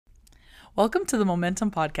Welcome to the Momentum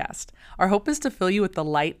Podcast. Our hope is to fill you with the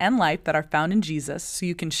light and life that are found in Jesus so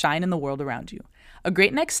you can shine in the world around you. A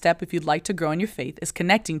great next step if you'd like to grow in your faith is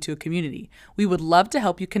connecting to a community. We would love to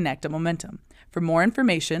help you connect at Momentum. For more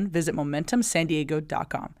information, visit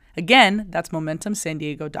MomentumSanDiego.com. Again, that's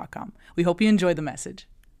MomentumSanDiego.com. We hope you enjoy the message.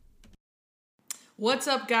 What's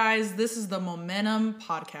up, guys? This is the Momentum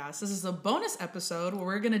Podcast. This is a bonus episode where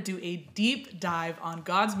we're going to do a deep dive on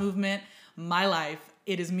God's movement, my life.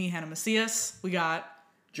 It is me, Hannah Macias. We got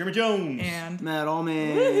Jeremy Jones and Matt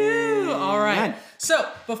Allman. Woohoo! All right. So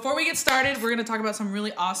before we get started, we're going to talk about some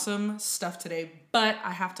really awesome stuff today. But I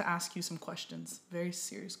have to ask you some questions. Very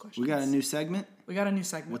serious questions. We got a new segment?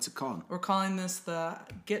 What's it called? We're calling this the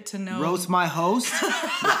Get to Know... Roast my host?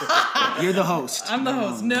 You're the host. I'm the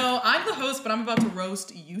host. No, I'm the host, but I'm about to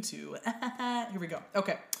roast you two. Here we go.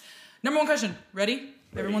 Okay. Number one question. Ready?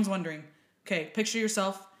 Everyone's wondering. Okay, picture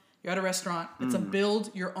yourself. You're at a restaurant. It's a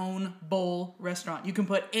build your own bowl restaurant. You can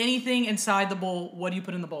put anything inside the bowl. What do you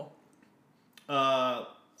put in the bowl?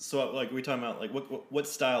 So like we're talking about like what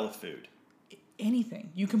style of food?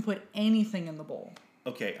 Anything. You can put anything in the bowl.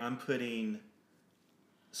 Okay, I'm putting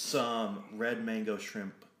some red mango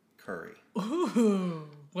shrimp curry. Ooh.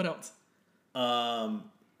 What else?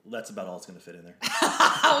 That's about all it's gonna fit in there.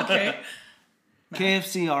 Okay.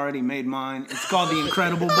 KFC already made mine. It's called the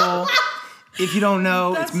Incredible Bowl. If you don't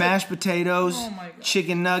know, it's mashed potatoes,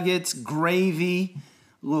 chicken nuggets, gravy,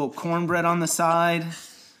 a little cornbread on the side.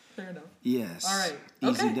 Fair enough. Yes. All right.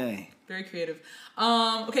 Easy day. Very creative.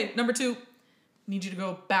 Okay, number two. Need you to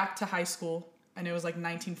go back to high school. I know it was like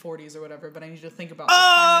 1940s or whatever, but I need you to think about this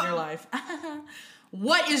time in your life.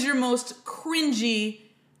 What is your most cringy,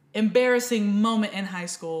 embarrassing moment in high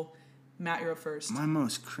school? Matt, you're up first. My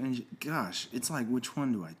most cringy... Gosh, it's like, which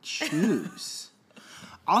one do I choose?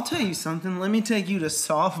 I'll tell you something. Let me take you to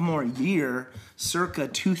sophomore year, circa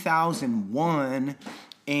 2001,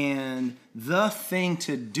 and the thing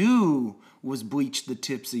to do was bleach the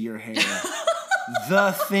tips of your hair.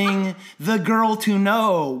 The girl to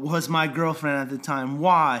know was my girlfriend at the time.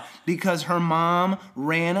 Why? Because her mom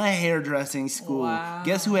ran a hairdressing school. Wow.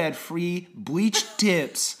 Guess who had free bleached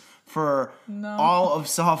tips for all of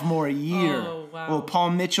sophomore year? Oh, wow. Little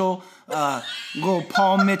Paul Mitchell, what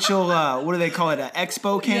do they call it? An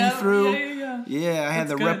expo came through. Yeah, I had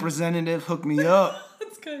the representative hook me up.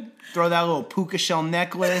 That's good. Throw that little puka shell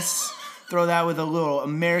necklace. Throw that with a little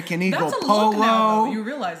American Eagle That's a polo. look now, though. You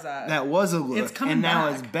realize that. That was a look. It's coming and now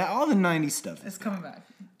back. it's back. All the 90s stuff. It's coming back.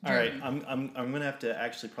 All right, I'm gonna have to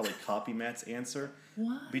actually probably copy Matt's answer.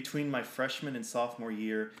 What? Between my freshman and sophomore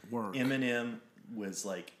year, Work. Eminem was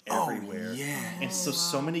like everywhere. Oh, yeah. And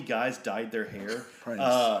so many guys dyed their hair Praise.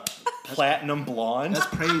 platinum blonde. That's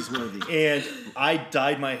praiseworthy. And I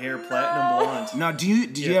dyed my hair platinum blonde. Now,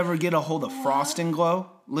 did you ever get a hold of Frost and Glow?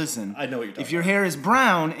 Listen, I know what you're talking if your about. hair is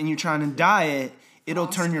brown and you're trying to dye it, it'll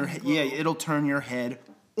turn your head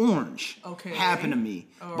orange. Okay. Happened to me.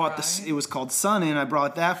 It was called Sun In. I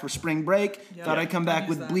brought that for spring break. Thought I'd come back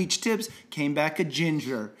with bleach tips. Came back a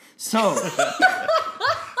ginger. So,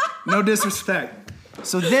 no disrespect.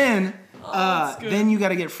 So then you got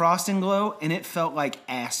to get Frost and Glow, and it felt like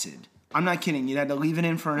acid. I'm not kidding. You had to leave it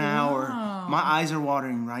in for an hour. My eyes are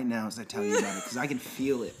watering right now as I tell you about it because I can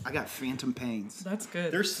feel it. I got phantom pains. That's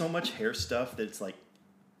good. There's so much hair stuff that it's like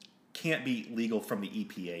can't be legal from the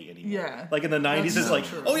EPA anymore. Yeah. Like in the 90s, it's like,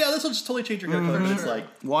 oh yeah, this will just totally change your hair color. But it's like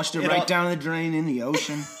Washed it right down the drain in the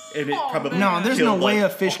ocean. and it probably No, there's no killed, way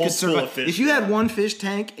like, a fish whole could school of survive. fish. If you had one fish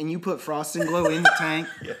tank and you put Frost and Glow in the tank,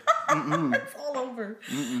 It's all over.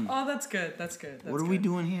 Oh, that's good. That's good. what are we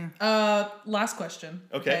doing here? Last question.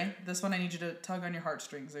 Okay. This one I need you to tug on your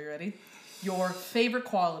heartstrings. Are you ready? Your favorite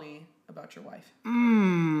quality about your wife?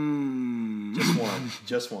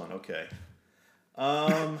 Just one. Okay.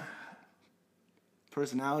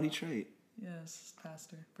 Personality trait. Yes,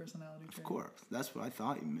 pastor. Personality trait. Of course. That's what I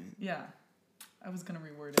thought you meant. Yeah. I was going to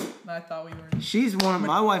reword it, but I thought we were...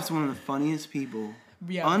 My wife's one of the funniest people.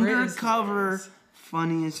 Yeah, Undercover Grace.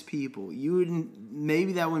 funniest people.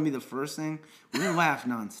 Maybe that wouldn't be the first thing. We laugh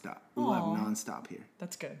nonstop. We laugh nonstop here.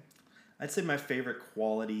 That's good. I'd say my favorite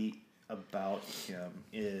quality about him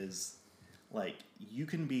is like you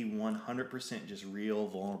can be 100% just real,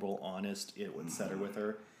 vulnerable, honest, etc. with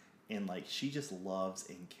her, and like she just loves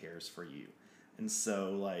and cares for you, and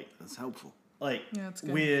so like That's helpful. Like that's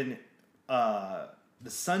good. when the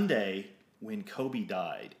Sunday when Kobe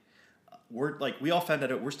died, we all found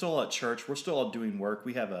out we're still at church, we're still all doing work.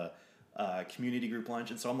 We have a community group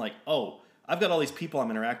lunch, and so I'm like, oh, I've got all these people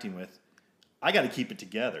I'm interacting with. I got to keep it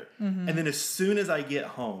together. Mm-hmm. And then as soon as I get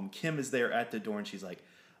home, Kim is there at the door, and she's like,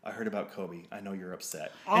 I heard about Kobe. I know you're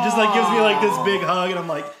upset. And just like gives me like this big hug, and I'm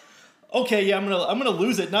like, okay, yeah, I'm gonna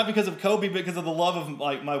lose it, not because of Kobe, but because of the love of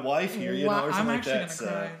like my wife here, you know, or something like that. I'm actually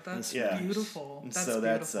gonna cry. That's beautiful. That's so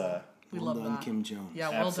beautiful. That's we well love done, that. Kim Jones. Yeah,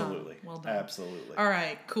 well Absolutely. done. Well done. Absolutely. All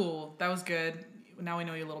right, cool. That was good. Now we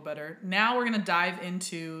know you a little better. Now we're gonna dive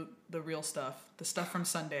into the real stuff, the stuff from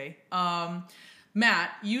Sunday.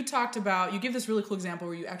 Matt, you gave this really cool example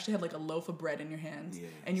where you actually had like a loaf of bread in your hands.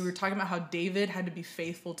 Yes. And you were talking about how David had to be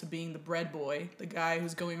faithful to being the bread boy, the guy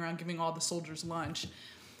who's going around giving all the soldiers lunch,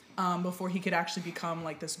 before he could actually become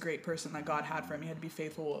like this great person that God had for him. He had to be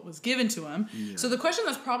faithful to what was given to him. Yeah. So the question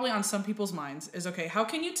that's probably on some people's minds is, okay, how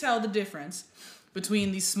can you tell the difference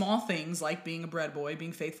between these small things like being a bread boy,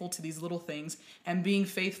 being faithful to these little things, and being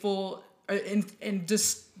faithful and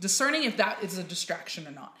discerning if that is a distraction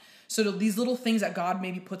or not? So these little things that God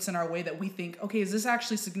maybe puts in our way that we think, okay, is this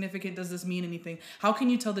actually significant? Does this mean anything? How can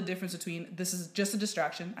you tell the difference between this is just a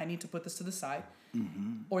distraction, I need to put this to the side,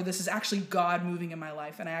 or this is actually God moving in my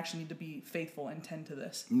life and I actually need to be faithful and tend to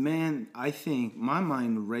this? Man, I think my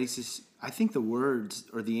mind races. I think the words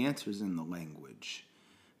or the answer is in the language,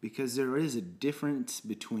 because there is a difference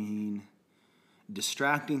between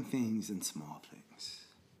distracting things and small things.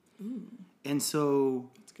 Ooh. And so,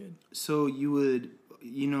 that's good. So you would,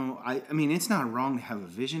 I mean, it's not wrong to have a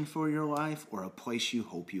vision for your life or a place you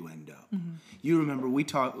hope you end up. Mm-hmm. You remember we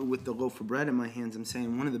talked with the loaf of bread in my hands. I'm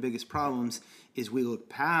saying one of the biggest problems is we look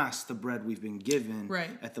past the bread we've been given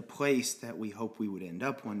at the place that we hope we would end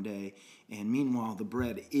up one day. And meanwhile, the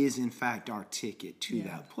bread is in fact our ticket to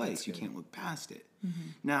that place. You can't look past it. Mm-hmm.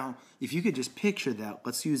 Now, if you could just picture that,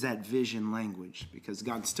 let's use that vision language, because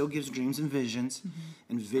God still gives dreams and visions,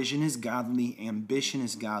 and vision is godly, ambition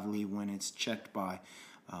is godly when it's checked by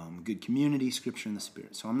good community, Scripture, and the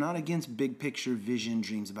Spirit. So I'm not against big picture vision,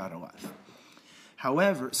 dreams about a life.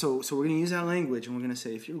 However, so we're going to use that language, and we're going to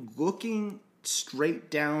say if you're looking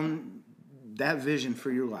straight down that vision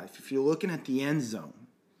for your life, if you're looking at the end zone,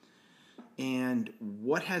 and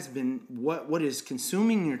what is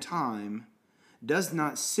consuming your time does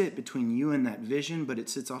not sit between you and that vision, but it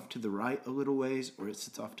sits off to the right a little ways, or it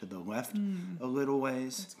sits off to the left a little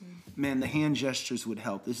ways. That's good. Man, the hand gestures would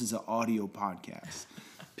help. This is an audio podcast.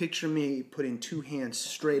 Picture me putting two hands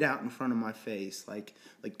straight out in front of my face, like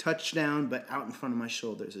touchdown, but out in front of my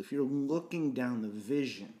shoulders. If you're looking down the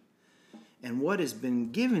vision, and what has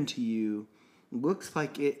been given to you looks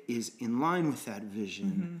like it is in line with that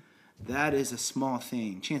vision, that is a small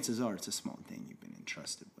thing. Chances are it's a small thing you've been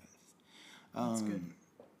entrusted with. That's good.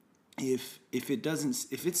 If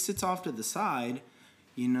it sits off to the side,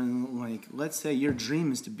 like let's say your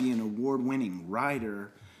dream is to be an award-winning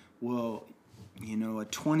writer, well, a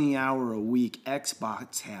 20-hour-a-week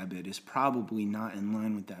Xbox habit is probably not in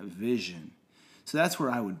line with that vision. So that's where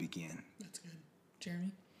I would begin. That's good.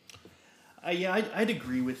 Jeremy? I'd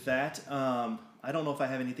agree with that. I don't know if I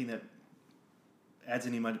have anything that adds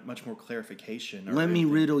any much more clarification. Let me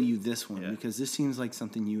riddle you this one, because this seems like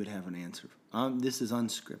something you would have an answer for. This is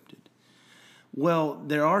unscripted. Well,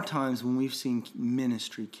 there are times when we've seen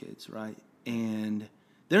ministry kids, right? And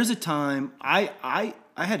there's a time, I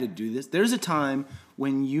had to do this. There's a time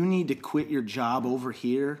when you need to quit your job over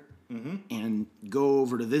here and go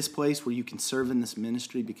over to this place where you can serve in this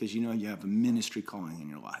ministry because you have a ministry calling in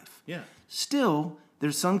your life. Yeah. Still,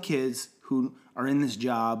 there's some kids who are in this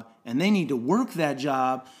job and they need to work that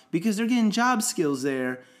job because they're getting job skills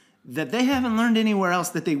there that they haven't learned anywhere else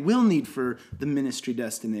that they will need for the ministry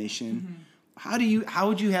destination. How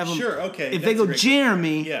would you have them? Sure, okay. If they go,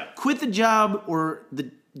 Jeremy, quit the job or the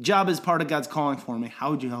job is part of God's calling for me,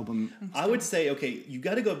 how would you help them? I would say, okay, you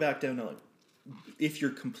got to go back down to if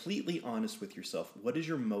you're completely honest with yourself, what is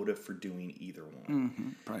your motive for doing either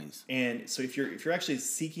one? Praise. And so if you're actually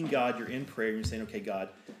seeking God, you're in prayer, and you're saying, okay, God,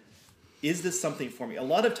 is this something for me? A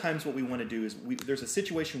lot of times what we want to do is there's a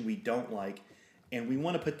situation we don't like, and we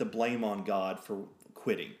want to put the blame on God for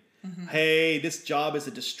quitting. Hey, this job is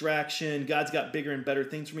a distraction. God's got bigger and better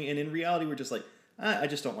things for me. And in reality, we're just like, I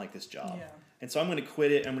just don't like this job. Yeah. And so I'm going to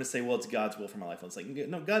quit it. I'm going to say, well, it's God's will for my life. And it's like,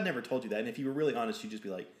 no, God never told you that. And if you were really honest, you'd just be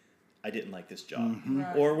like, I didn't like this job.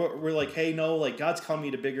 Right. Or we're like, hey, no, like God's calling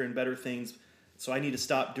me to bigger and better things. So I need to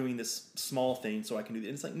stop doing this small thing so I can do that.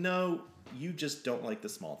 And it's like, no, you just don't like the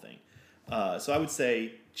small thing. So I would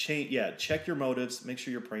say, check your motives. Make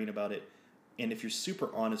sure you're praying about it. And if you're super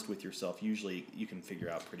honest with yourself, usually you can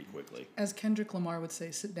figure out pretty quickly. As Kendrick Lamar would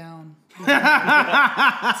say, sit down.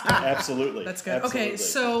 Absolutely. That's good. Absolutely. Okay,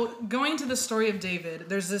 so going to the story of David,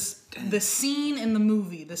 there's the scene in the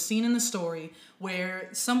movie, the scene in the story, where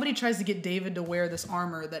somebody tries to get David to wear this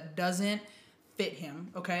armor that doesn't fit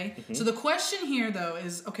him, okay? So the question here, though,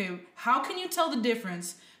 is, okay, how can you tell the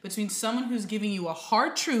difference between someone who's giving you a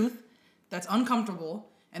hard truth that's uncomfortable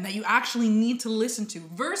and that you actually need to listen to,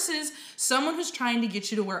 versus someone who's trying to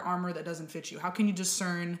get you to wear armor that doesn't fit you? How can you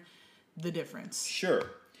discern the difference? Sure.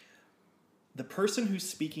 The person who's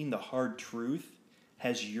speaking the hard truth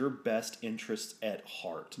has your best interests at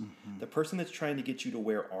heart. Mm-hmm. The person that's trying to get you to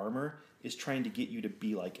wear armor is trying to get you to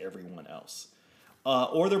be like everyone else.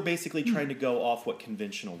 Or they're basically trying to go off what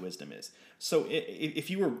conventional wisdom is. So if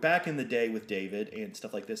you were back in the day with David and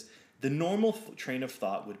stuff like this, the normal train of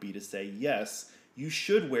thought would be to say, yes, you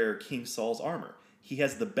should wear King Saul's armor. He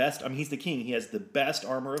has the best, he's the king. He has the best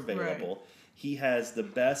armor available. Right. He has the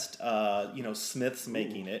best, smiths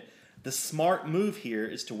making it. The smart move here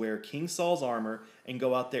is to wear King Saul's armor and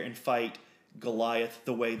go out there and fight Goliath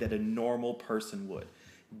the way that a normal person would.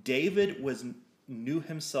 David knew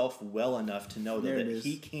himself well enough to know that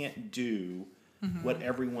he can't do what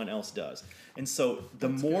everyone else does. And so the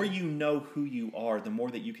more you know who you are, the more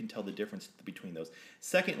that you can tell the difference between those.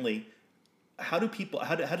 Secondly, how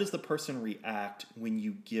does the person react when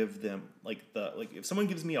you give them if someone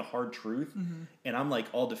gives me a hard truth and I'm like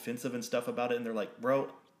all defensive and stuff about it, and they're like, bro,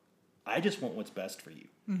 I just want what's best for you.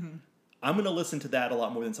 I'm going to listen to that a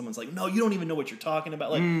lot more than someone's like, no, you don't even know what you're talking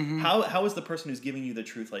about. Like, how is the person who's giving you the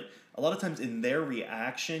truth? Like, a lot of times in their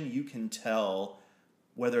reaction, you can tell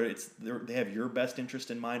whether they have your best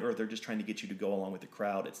interest in mind or if they're just trying to get you to go along with the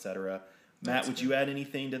crowd, etc. Matt, would you add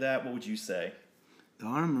anything to that? What would you say? The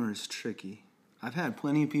armor is tricky. I've had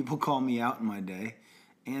plenty of people call me out in my day,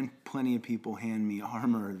 and plenty of people hand me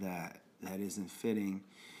armor that isn't fitting.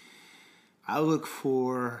 I look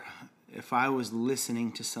for, if I was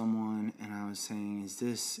listening to someone and I was saying, is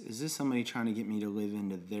this somebody trying to get me to live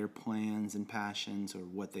into their plans and passions or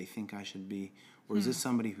what they think I should be? Or is this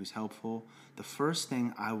somebody who's helpful? The first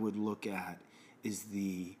thing I would look at is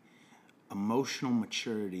the emotional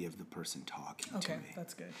maturity of the person talking to me. Okay,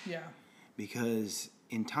 that's good. Yeah. Because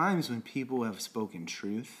in times when people have spoken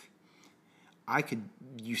truth,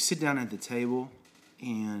 you sit down at the table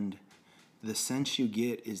and the sense you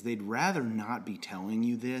get is they'd rather not be telling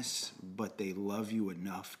you this, but they love you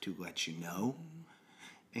enough to let you know.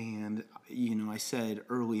 And, I said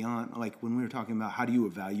early on, like when we were talking about how do you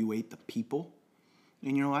evaluate the people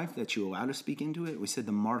in your life that you allow to speak into it, we said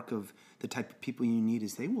the mark of the type of people you need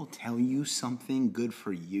is they will tell you something good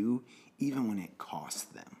for you even when it costs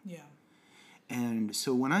them. Yeah. And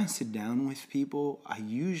so when I sit down with people, I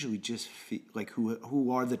usually just feel like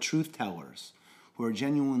who are the truth tellers, who are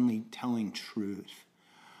genuinely telling truth.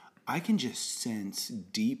 I can just sense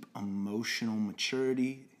deep emotional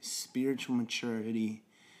maturity, spiritual maturity,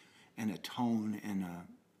 and a tone and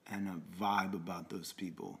a vibe about those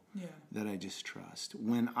people that I just trust.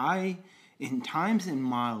 In times in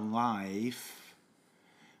my life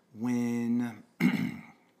when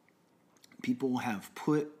people have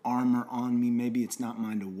put armor on me, maybe it's not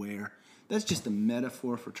mine to wear. That's just a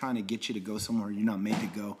metaphor for trying to get you to go somewhere you're not made to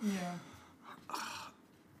go. Yeah.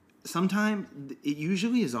 Sometimes it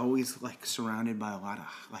usually is always like surrounded by a lot of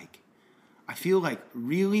I feel like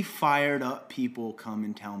really fired up people come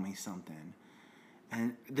and tell me something,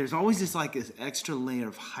 and there's always this extra layer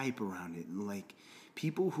of hype around it, and like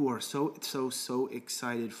people who are so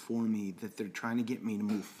excited for me that they're trying to get me to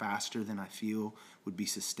move faster than I feel would be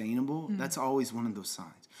sustainable. That's always one of those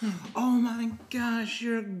signs. Oh my gosh,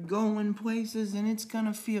 you're going places and it's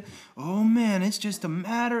gonna feel, oh man, it's just a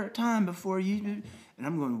matter of time before you. And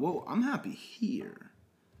I'm going, whoa, I'm happy here.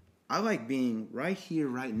 I like being right here,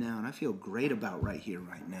 right now, and I feel great about right here,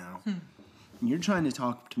 right now. And you're trying to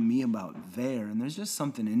talk to me about there, and there's just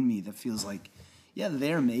something in me that feels like, yeah,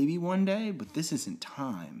 there maybe one day, but this isn't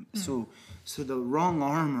time. So the wrong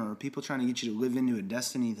armor, people trying to get you to live into a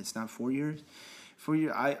destiny that's not for yours.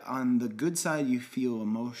 On the good side, you feel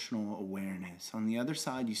emotional awareness. On the other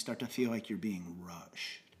side, you start to feel like you're being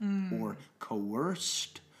rushed or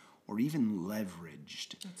coerced or even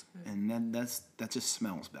leveraged. That's good. And that just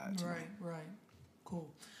smells bad to me. Right. Cool.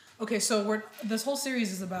 Okay, so this whole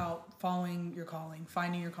series is about following your calling,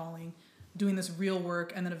 finding your calling, doing this real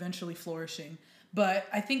work, and then eventually flourishing. But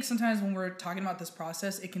I think sometimes when we're talking about this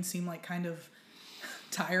process, it can seem like kind of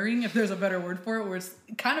tiring, if there's a better word for it, or it's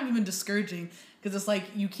kind of even discouraging because it's like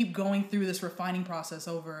you keep going through this refining process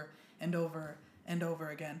over and over and over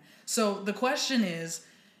again. So the question is,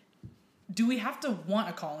 do we have to want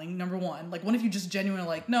a calling, number one? Like, what if you just genuinely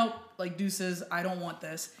like, nope, like deuces, I don't want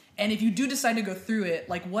this. And if you do decide to go through it,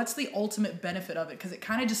 like, what's the ultimate benefit of it? Because it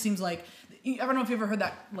kind of just seems like, I don't know if you ever heard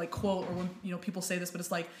that like quote or when people say this, but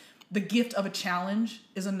it's like, the gift of a challenge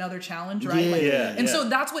is another challenge, right? So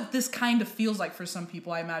that's what this kind of feels like for some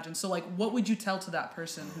people, I imagine. So like, what would you tell to that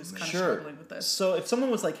person who's kind of struggling with this? So if someone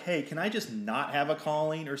was like, hey, can I just not have a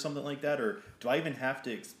calling or something like that? Or do I even have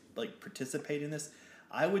to like participate in this?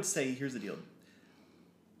 I would say, here's the deal.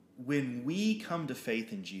 When we come to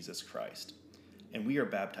faith in Jesus Christ and we are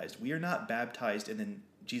baptized, we are not baptized and then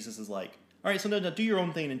Jesus is like, all right, so no, do your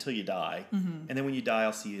own thing until you die. And then when you die,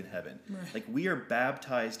 I'll see you in heaven. Right. Like, we are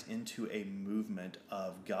baptized into a movement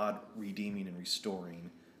of God redeeming and restoring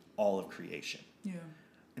all of creation. Yeah.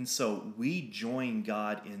 And so we join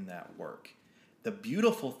God in that work. The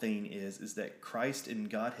beautiful thing is that Christ and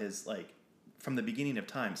God has, like, from the beginning of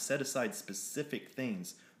time, set aside specific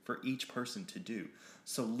things for each person to do.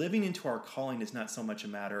 So living into our calling is not so much a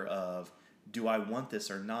matter of, do I want this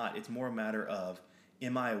or not? It's more a matter of,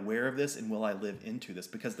 am I aware of this and will I live into this?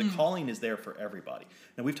 Because the calling is there for everybody.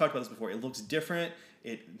 Now, we've talked about this before. It looks different.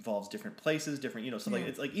 It involves different places, different, stuff like,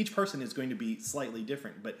 it's like each person is going to be slightly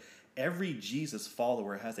different, but every Jesus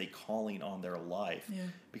follower has a calling on their life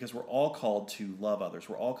because we're all called to love others.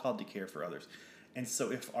 We're all called to care for others. And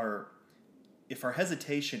so if our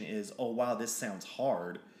hesitation is, oh, wow, this sounds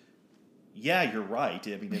hard. Yeah, you're right.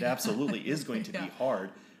 I mean, it absolutely is going to be hard.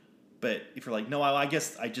 But if you're like, no, I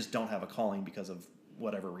guess I just don't have a calling because of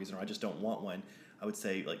whatever reason, or I just don't want one, I would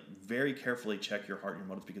say, like, very carefully check your heart and your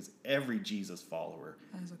motives, because every Jesus follower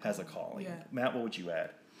has a calling. Yeah. Matt, what would you add?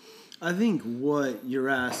 I think what you're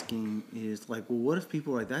asking is like, well, what if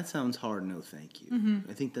people are like, that sounds hard, no thank you.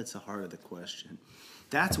 I think that's the heart of the question.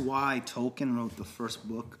 That's why Tolkien wrote the first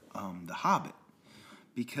book, The Hobbit,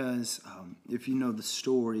 because if you know the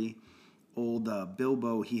story, old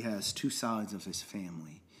Bilbo, he has two sides of his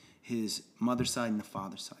family. His mother's side and the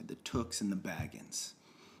father's side, the Tooks and the Baggins.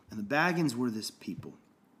 And the Baggins were this people.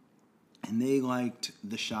 And they liked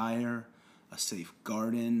the Shire, a safe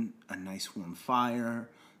garden, a nice warm fire,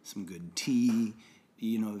 some good tea.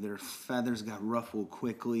 Their feathers got ruffled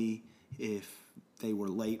quickly if they were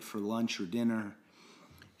late for lunch or dinner.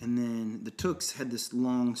 And then the Tooks had this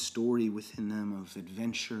long story within them of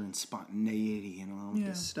adventure and spontaneity and all of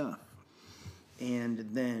this stuff. And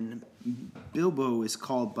then Bilbo is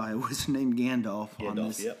called by what's named Gandalf on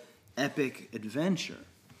this epic adventure.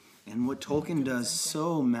 And what Tolkien does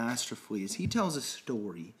so masterfully is he tells a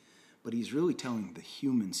story, but he's really telling the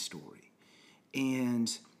human story.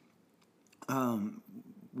 And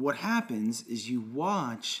what happens is you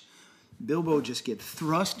watch Bilbo just get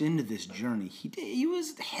thrust into this journey. He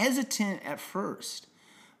was hesitant at first,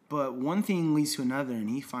 but one thing leads to another, and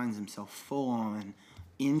he finds himself full on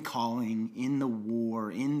in calling, in the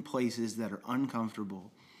war, in places that are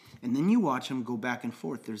uncomfortable. And then you watch him go back and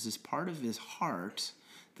forth. There's this part of his heart,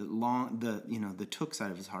 the Took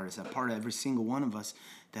side of his heart is that part of every single one of us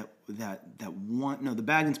the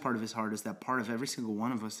Baggins part of his heart is that part of every single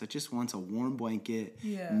one of us that just wants a warm blanket,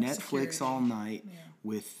 Netflix security all night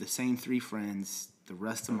with the same three friends the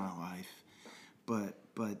rest of my life. But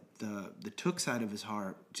the Took side of his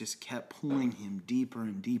heart just kept pulling him deeper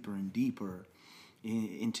and deeper and deeper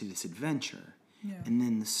into this adventure. Yeah. And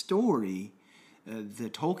then the story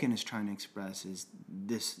that Tolkien is trying to express is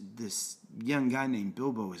this young guy named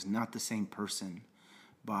Bilbo is not the same person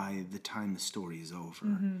by the time the story is over.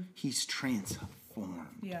 He's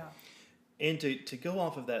transformed. Yeah. And to go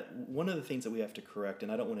off of that, one of the things that we have to correct,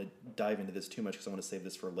 and I don't want to dive into this too much because I want to save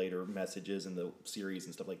this for later messages in the series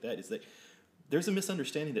and stuff like that, is that there's a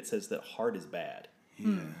misunderstanding that says that hard is bad.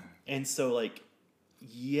 Yeah. And so, like,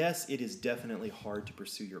 yes, it is definitely hard to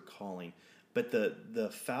pursue your calling, but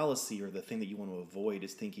the fallacy or the thing that you want to avoid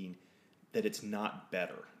is thinking that it's not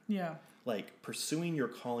better. Yeah. Like, pursuing your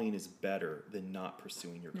calling is better than not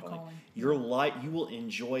pursuing your calling. Your life, you will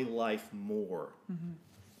enjoy life more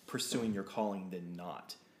pursuing your calling than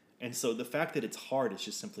not. And so the fact that it's hard is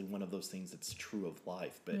just simply one of those things that's true of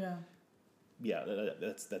life. But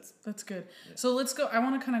that's good. Yeah. So let's go. I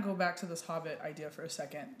want to kind of go back to this Hobbit idea for a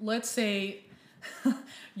second. Let's say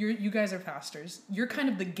you guys are pastors. You're kind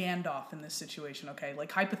of the Gandalf in this situation, okay?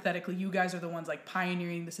 Like, hypothetically, you guys are the ones, like,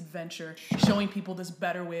 pioneering this adventure, showing people this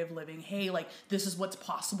better way of living. Hey, like, this is what's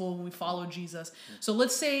possible when we follow Jesus. So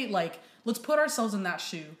let's say, like, let's put ourselves in that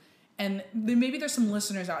shoe. And then maybe there's some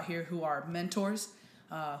listeners out here who are mentors,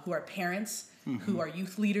 who are parents, who are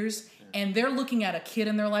youth leaders, and they're looking at a kid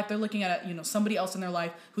in their life. They're looking at somebody else in their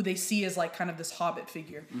life who they see as, like, kind of this Hobbit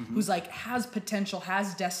figure, who's, like, has potential,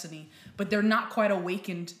 has destiny, but they're not quite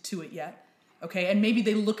awakened to it yet. Okay, and maybe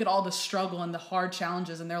they look at all the struggle and the hard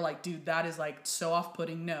challenges, and they're like, "Dude, that is, like, so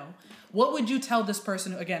off-putting." No, what would you tell this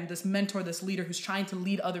person, again, this mentor, this leader who's trying to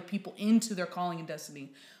lead other people into their calling and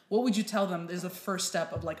destiny? What would you tell them is the first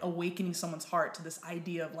step of, like, awakening someone's heart to this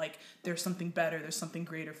idea of, like, there's something better, there's something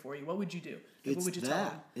greater for you? What would you do? What would you tell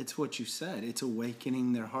them? It's what you said. It's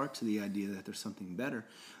awakening their heart to the idea that there's something better.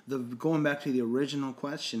 Going back to the original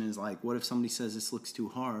question is, like, what if somebody says this looks too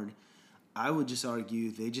hard? I would just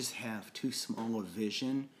argue they just have too small a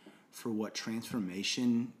vision for what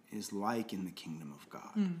transformation is like in the kingdom of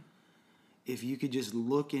God. If you could just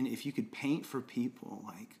look and if you could paint for people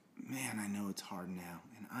like, man, I know it's hard now,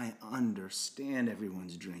 and I understand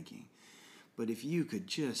everyone's drinking. But if you could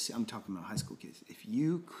just, I'm talking about high school kids, if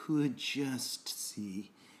you could just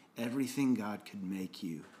see everything God could make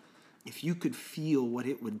you, if you could feel what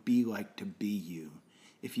it would be like to be you,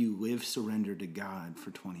 if you live surrendered to God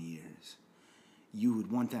for 20 years, you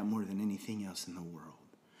would want that more than anything else in the world.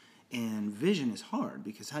 And vision is hard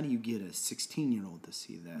because how do you get a 16-year-old to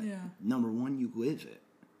see that? Yeah. Number one, you live it.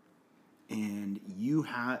 And you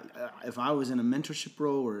have, if I was in a mentorship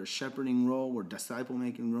role or a shepherding role or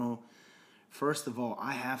disciple-making role, first of all,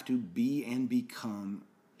 I have to be and become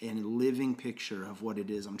a living picture of what it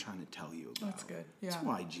is I'm trying to tell you about. That's good. Yeah. That's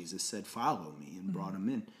why Jesus said, follow me, and brought him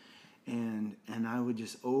in. And I would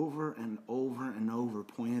just over and over and over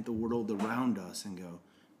point at the world around us and go,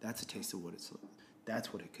 that's a taste of what it's like.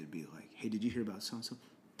 That's what it could be like. Hey, did you hear about so-and-so?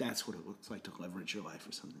 That's what it looks like to leverage your life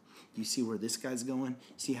or something. You see where this guy's going?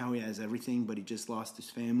 See how he has everything, but he just lost his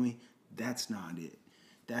family? That's not it.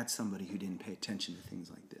 That's somebody who didn't pay attention to things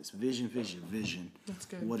like this. Vision, vision, vision. That's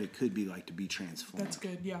good. What it could be like to be transformed. That's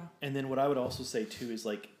good, yeah. And then what I would also say too is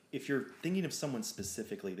like, if you're thinking of someone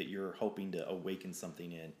specifically that you're hoping to awaken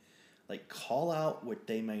something in, like call out what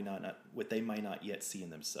they might not yet see in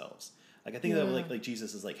themselves. Like I think that like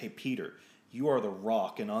Jesus is like, hey Peter, you are the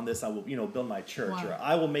rock, and on this I will build my church, or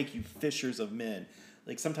I will make you fishers of men.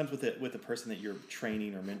 Like sometimes with a person that you're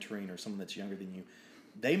training or mentoring or someone that's younger than you,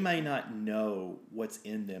 they may not know what's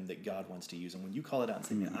in them that God wants to use. And when you call it out and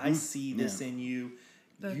say, man, I see this in you,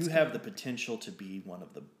 you have the potential to be one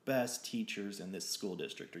of the best teachers in this school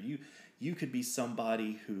district. Or you could be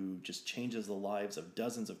somebody who just changes the lives of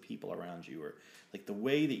dozens of people around you. Or like the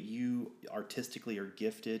way that you artistically are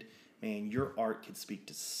gifted, man, your art could speak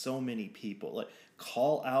to so many people. Like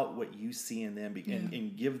call out what you see in them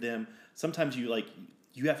and give them, sometimes you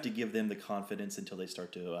have to give them the confidence until they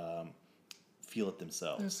start to feel it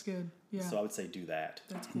themselves. That's good. Yeah. So I would say do that.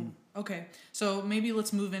 That's cool. Okay. So maybe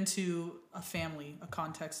let's move into a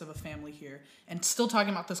context of a family here. And still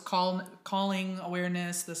talking about this calling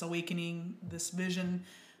awareness, this awakening, this vision.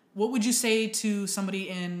 What would you say to somebody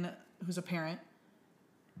who's a parent?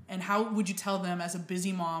 And how would you tell them as a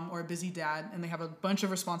busy mom or a busy dad, and they have a bunch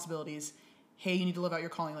of responsibilities, hey, you need to live out your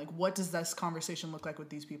calling. Like, what does this conversation look like with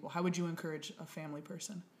these people? How would you encourage a family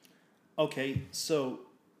person? Okay, so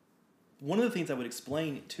one of the things I would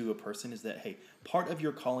explain to a person is that, hey, part of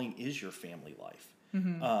your calling is your family life.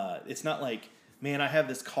 Mm-hmm. It's not like, man, I have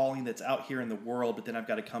this calling that's out here in the world, but then I've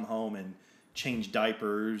got to come home and change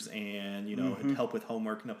diapers and, help with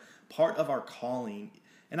homework. No, part of our calling,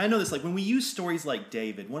 and I know this, like when we use stories like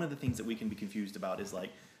David, one of the things that we can be confused about is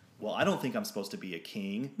like, well, I don't think I'm supposed to be a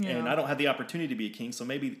king, and I don't have the opportunity to be a king, so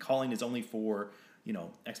maybe the calling is only for,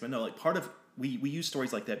 X-Men. No, like part of, we use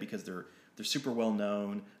stories like that because they're super well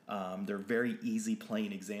known. They're very easy,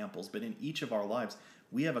 plain examples. But in each of our lives,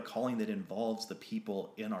 we have a calling that involves the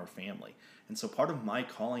people in our family. And so part of my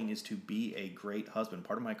calling is to be a great husband.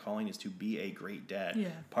 Part of my calling is to be a great dad. Yeah.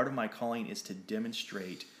 Part of my calling is to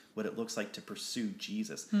demonstrate what it looks like to pursue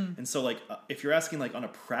Jesus. And so like, if you're asking like on a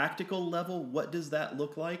practical level, what does that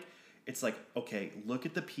look like? It's like, okay, look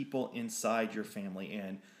at the people inside your family.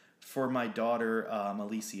 And for my daughter,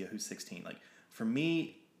 Alicia, who's 16, like for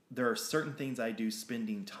me, there are certain things I do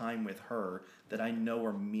spending time with her that I know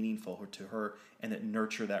are meaningful to her and that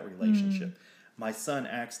nurture that relationship. My son,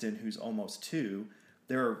 Axton, who's almost 2,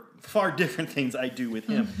 there are far different things I do with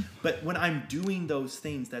him. But when I'm doing those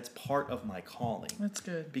things, that's part of my calling. That's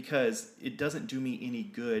good. Because it doesn't do me any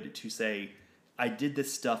good to say, I did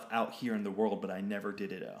this stuff out here in the world, but I never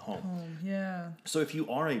did it at home. Yeah. So if you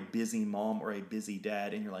are a busy mom or a busy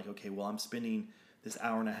dad and you're like, okay, well, I'm spending this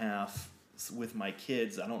hour and a half with my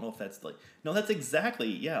kids, I don't know if that's like, no, that's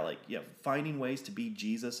exactly, finding ways to be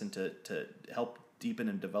Jesus and to help deepen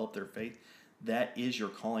and develop their faith. That is your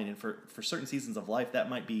calling. And for certain seasons of life, that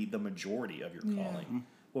might be the majority of your calling.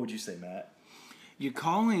 What would you say, Matt? Your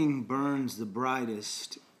calling burns the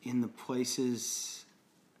brightest in the places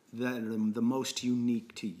that are the most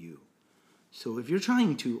unique to you. So if you're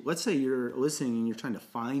trying to, let's say you're listening and you're trying to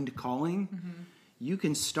find calling, you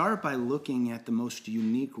can start by looking at the most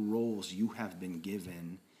unique roles you have been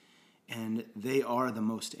given, and they are the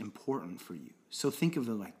most important for you. So think of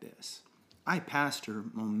it like this. I pastor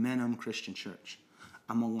Momentum Christian Church.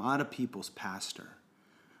 I'm a lot of people's pastor,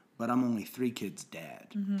 but I'm only 3 kids' dad.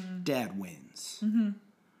 Dad wins.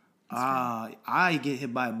 I get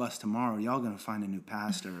hit by a bus tomorrow. Y'all going to find a new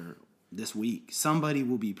pastor this week. Somebody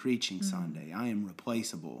will be preaching Sunday. I am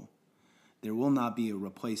replaceable. There will not be a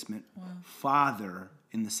replacement father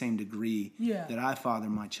in the same degree that I father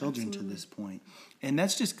my children to this point. And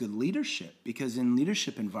that's just good leadership, because in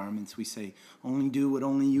leadership environments, we say, only do what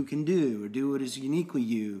only you can do, or do what is uniquely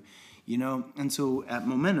you, you know? And so at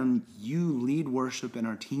Momentum, you lead worship and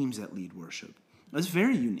our teams that lead worship. That's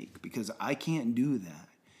very unique, because I can't do that.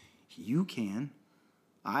 You can.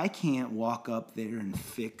 I can't walk up there and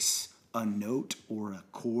fix a note or a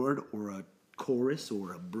chord or a chorus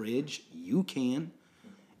or a bridge. You can.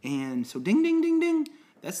 And so ding, ding, ding, ding.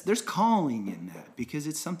 There's calling in that, because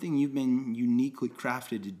it's something you've been uniquely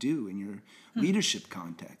crafted to do in your leadership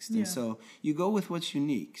context. And so you go with what's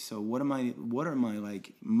unique. So what are my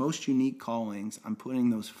like most unique callings? I'm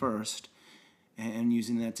putting those first and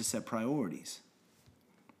using that to set priorities.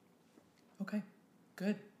 Okay,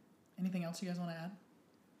 good. Anything else you guys want to add?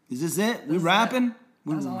 Is this it? We're wrapping?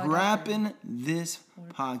 We're wrapping this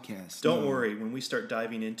podcast. Don't worry. When we start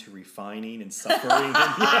diving into refining and suffering,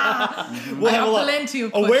 we'll have a lot. Plenty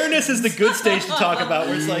of awareness is the good stage to talk about.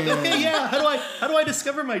 Where it's like, okay, how do I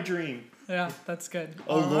discover my dream? Yeah, that's good.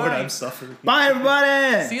 Oh, Lord, I'm suffering. Bye,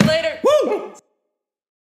 everybody. See you later. Woo!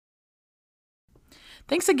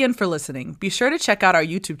 Thanks again for listening. Be sure to check out our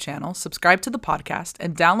YouTube channel, subscribe to the podcast,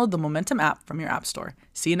 and download the Momentum app from your app store.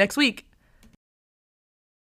 See you next week.